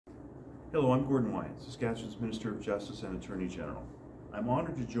Hello, I'm Gordon Wyant, Saskatchewan's Minister of Justice and Attorney General. I'm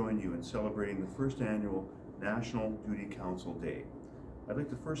honored to join you in celebrating the first annual National Duty Counsel Day. I'd like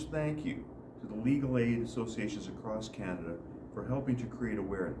to first thank you to the legal aid associations across Canada for helping to create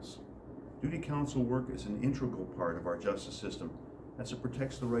awareness. Duty Counsel work is an integral part of our justice system as it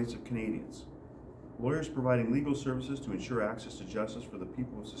protects the rights of Canadians. Lawyers providing legal services to ensure access to justice for the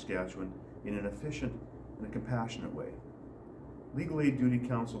people of Saskatchewan in an efficient and a compassionate way. Legal Aid Duty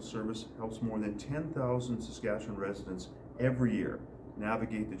Counsel service helps more than 10,000 Saskatchewan residents every year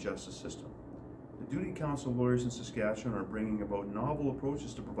navigate the justice system. The Duty Counsel lawyers in Saskatchewan are bringing about novel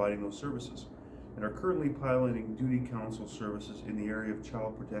approaches to providing those services and are currently piloting Duty Counsel services in the area of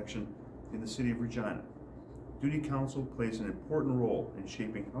child protection in the city of Regina. Duty Counsel plays an important role in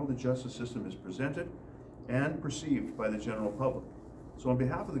shaping how the justice system is presented and perceived by the general public. So on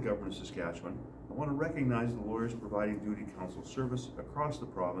behalf of the Government of Saskatchewan, I want to recognize the lawyers providing Duty Counsel service across the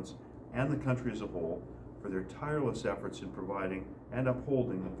province and the country as a whole for their tireless efforts in providing and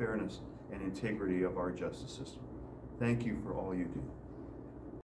upholding the fairness and integrity of our justice system. Thank you for all you do.